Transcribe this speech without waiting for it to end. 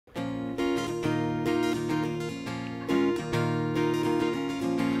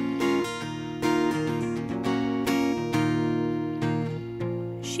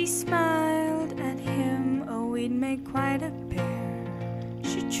made quite a pair.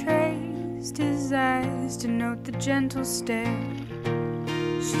 She traced his eyes to note the gentle stare.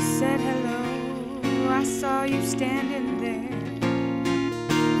 She said, hello, I saw you standing there.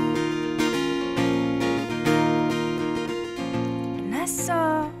 And I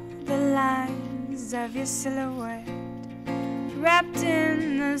saw the lines of your silhouette wrapped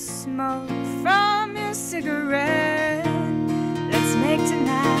in the smoke from your cigarette. Let's make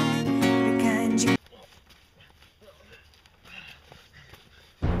tonight the kind you...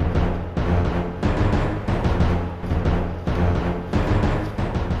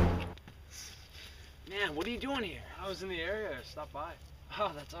 Man, what are you doing here? I was in the area, stopped by.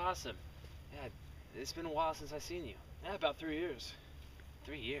 Oh, that's awesome. Yeah, it's been a while since I've seen you. Yeah, about 3 years.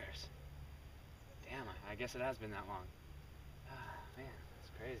 3 years? Damn, I guess it has been that long. Man, it's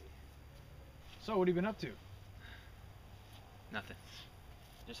crazy. So, what have you been up to? Nothing.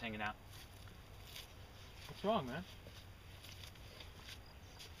 Just hanging out. What's wrong, man?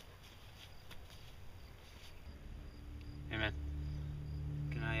 Hey, man.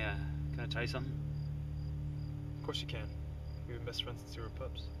 Can I tell you something? Of course you can. We've been best friends since we were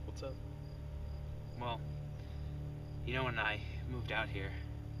pups. What's up? Well, you know, when I moved out here,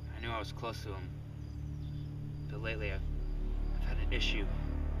 I knew I was close to him. But lately, I've had an issue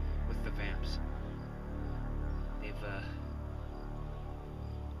with the vamps. They've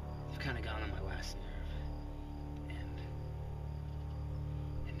kind of gone on my last nerve.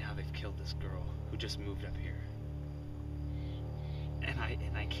 And now they've killed this girl who just moved up here. And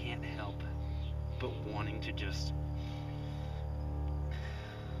I can't help but wanting to just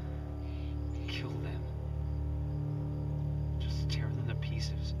kill them. Just tear them to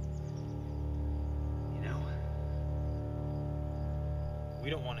pieces. You know? We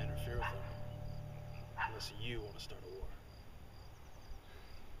don't want to interfere with them. Unless you want to start a war.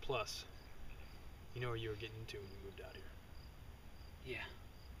 Plus, you know where you were getting into when you moved out here. Yeah.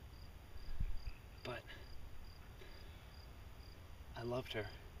 But I loved her.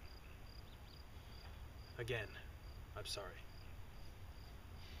 Again, I'm sorry.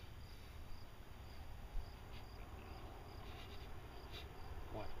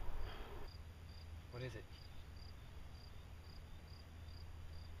 What? What is it?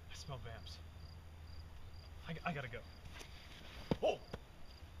 I smell vamps. I gotta go. Oh!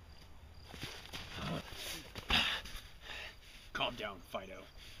 Calm down, Fido.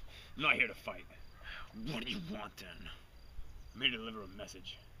 I'm not here to fight. What do you want, then? I'm here to deliver a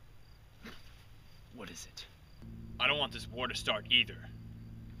message. What is it? I don't want this war to start either.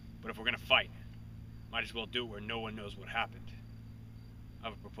 But if we're gonna fight, might as well do it where no one knows what happened. I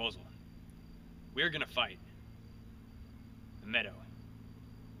have a proposal. We're gonna fight. The meadow.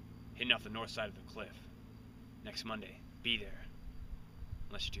 Hidden off the north side of the cliff. Next Monday. Be there.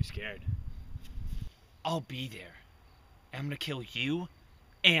 Unless you're too scared. I'll be there. I'm gonna kill you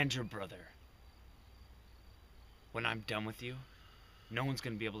and your brother. When I'm done with you, no one's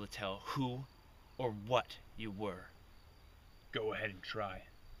gonna be able to tell who or what you were. Go ahead and try.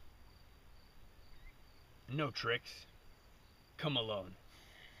 No tricks. Come alone.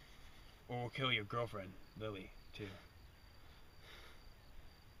 Or we'll kill your girlfriend, Lily, too.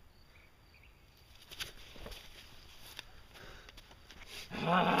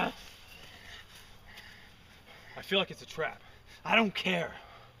 I feel like it's a trap. I don't care.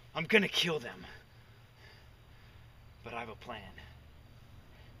 I'm gonna kill them. But I have a plan.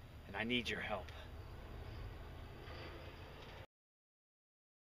 And I need your help.